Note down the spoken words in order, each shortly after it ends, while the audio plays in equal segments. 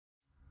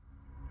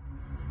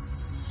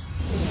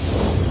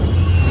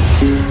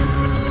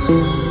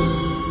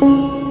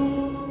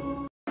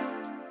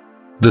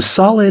The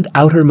solid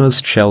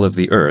outermost shell of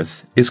the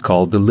Earth is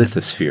called the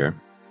lithosphere.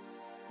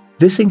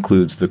 This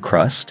includes the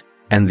crust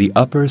and the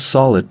upper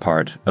solid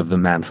part of the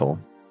mantle.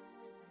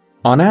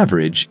 On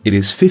average, it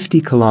is 50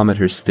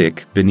 kilometers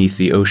thick beneath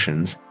the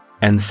oceans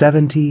and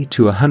 70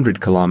 to 100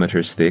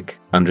 kilometers thick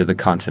under the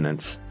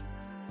continents.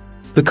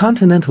 The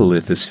continental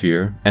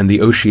lithosphere and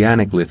the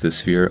oceanic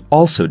lithosphere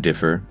also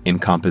differ in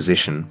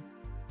composition.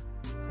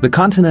 The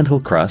continental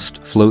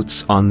crust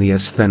floats on the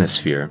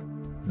asthenosphere,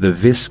 the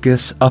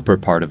viscous upper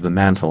part of the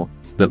mantle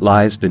that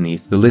lies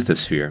beneath the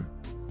lithosphere.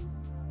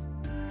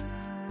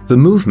 The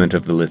movement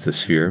of the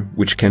lithosphere,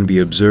 which can be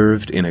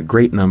observed in a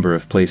great number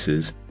of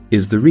places,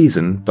 is the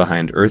reason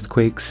behind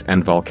earthquakes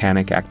and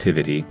volcanic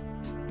activity.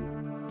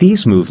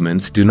 These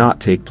movements do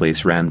not take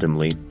place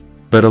randomly,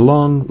 but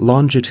along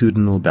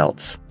longitudinal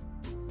belts.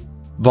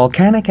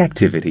 Volcanic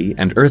activity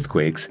and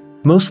earthquakes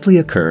mostly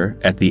occur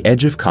at the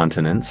edge of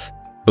continents,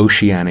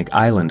 oceanic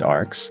island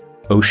arcs,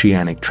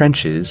 oceanic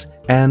trenches,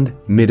 and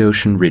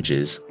mid-ocean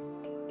ridges.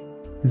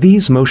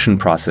 These motion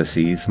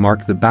processes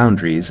mark the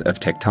boundaries of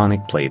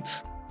tectonic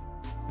plates.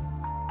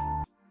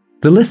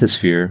 The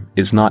lithosphere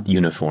is not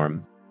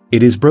uniform.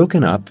 It is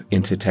broken up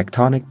into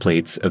tectonic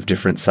plates of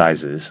different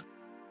sizes.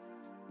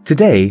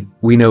 Today,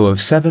 we know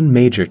of 7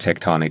 major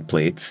tectonic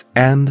plates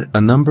and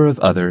a number of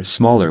other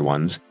smaller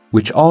ones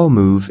which all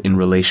move in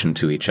relation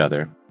to each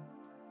other.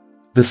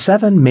 The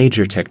 7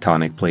 major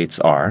tectonic plates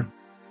are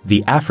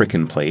the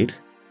African plate,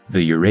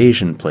 the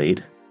Eurasian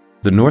plate,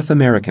 the North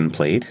American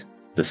plate,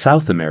 the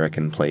South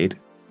American plate,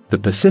 the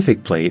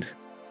Pacific plate,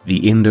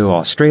 the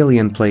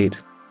Indo-Australian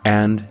plate,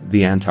 and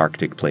the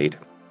Antarctic plate.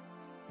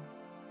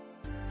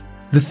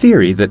 The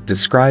theory that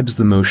describes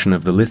the motion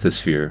of the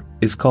lithosphere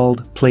is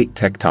called plate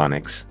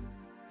tectonics.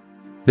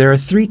 There are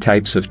 3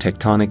 types of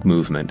tectonic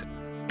movement: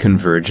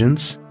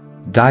 convergence,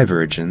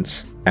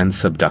 divergence, and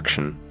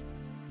subduction.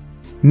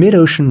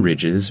 Mid-ocean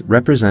ridges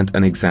represent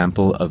an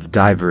example of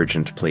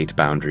divergent plate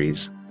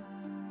boundaries.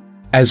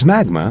 As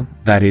magma,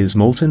 that is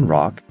molten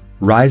rock,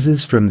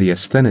 rises from the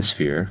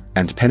asthenosphere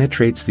and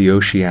penetrates the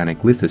oceanic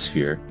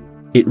lithosphere,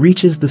 it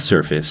reaches the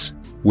surface,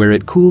 where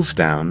it cools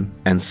down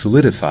and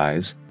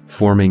solidifies,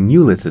 forming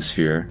new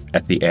lithosphere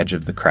at the edge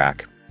of the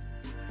crack.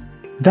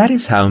 That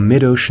is how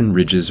mid-ocean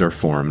ridges are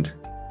formed.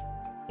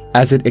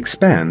 As it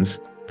expands,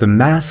 the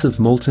mass of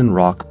molten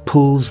rock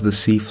pulls the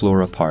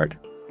seafloor apart,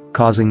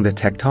 causing the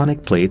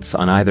tectonic plates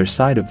on either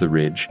side of the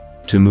ridge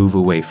to move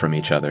away from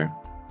each other.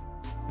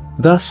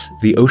 Thus,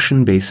 the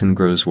ocean basin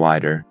grows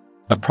wider,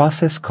 a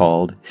process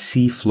called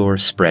seafloor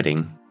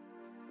spreading.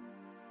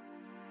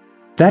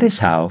 That is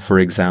how, for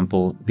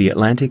example, the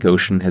Atlantic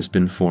Ocean has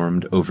been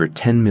formed over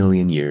 10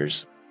 million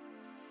years.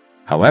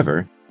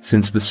 However,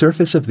 since the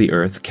surface of the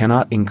Earth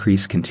cannot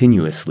increase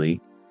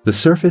continuously, the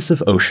surface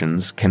of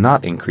oceans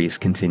cannot increase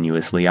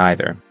continuously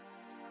either.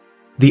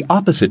 The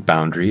opposite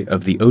boundary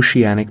of the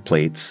oceanic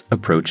plates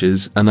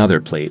approaches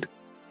another plate.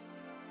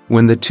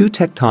 When the 2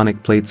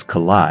 tectonic plates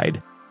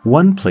collide,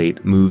 one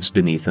plate moves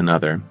beneath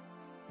another.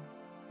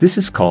 This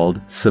is called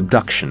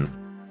subduction.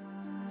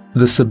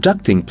 The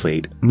subducting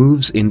plate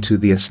moves into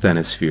the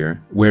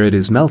asthenosphere, where it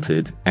is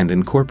melted and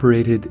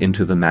incorporated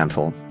into the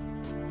mantle.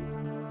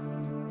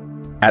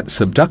 At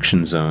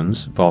subduction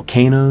zones,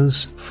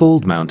 volcanoes,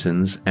 fold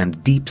mountains,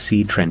 and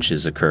deep-sea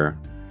trenches occur.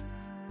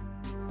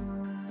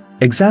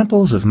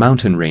 Examples of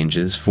mountain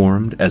ranges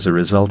formed as a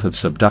result of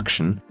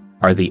subduction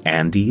are the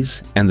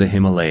Andes and the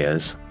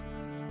Himalayas.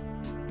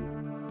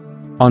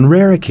 On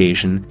rare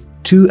occasion,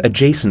 2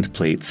 adjacent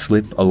plates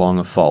slip along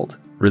a fault,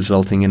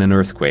 resulting in an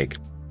earthquake.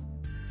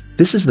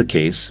 This is the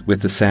case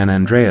with the San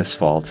Andreas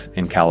Fault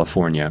in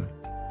California.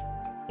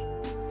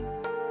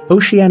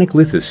 Oceanic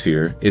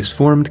lithosphere is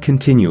formed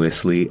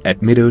continuously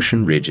at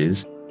mid-ocean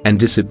ridges and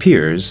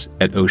disappears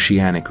at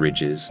oceanic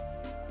ridges.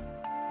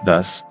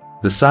 Thus,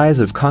 the size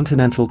of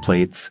continental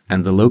plates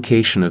and the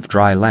location of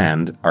dry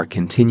land are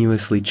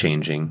continuously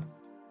changing.